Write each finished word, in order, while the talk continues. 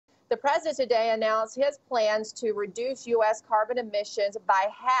The president today announced his plans to reduce U.S. carbon emissions by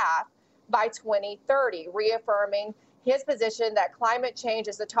half by 2030, reaffirming his position that climate change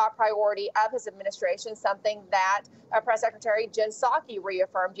is the top priority of his administration, something that Press Secretary Jen Psaki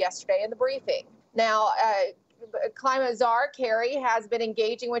reaffirmed yesterday in the briefing. Now, climate czar Kerry has been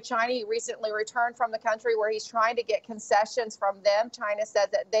engaging with China. He recently returned from the country where he's trying to get concessions from them. China said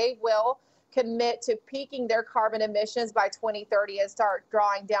that they will commit to peaking their carbon emissions by 2030 and start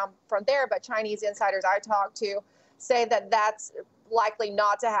drawing down from there. But Chinese insiders I talked to say that that's likely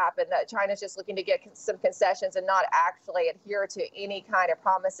not to happen, that China's just looking to get some concessions and not actually adhere to any kind of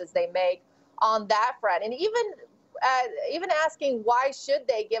promises they make on that front. And even asking why should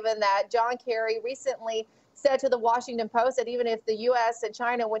they, given that John Kerry recently said to the Washington Post that even if the U.S. and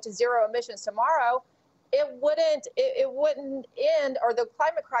China went to zero emissions tomorrow, it wouldn't end, or the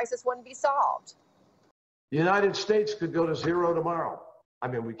climate crisis wouldn't be solved. The United States could go to zero tomorrow. I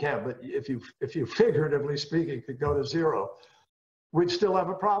mean, we can, but if you figuratively speaking could go to zero, we'd still have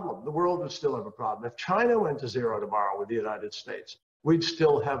a problem. The world would still have a problem. If China went to zero tomorrow with the United States, we'd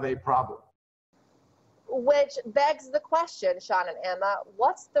still have a problem. Which begs the question, Sean and Emma,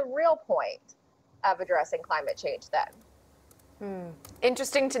 what's the real point of addressing climate change then?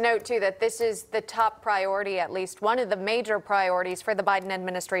 Interesting to note, too, that this is the top priority, at least one of the major priorities for the Biden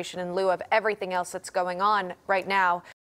administration in lieu of everything else that's going on right now.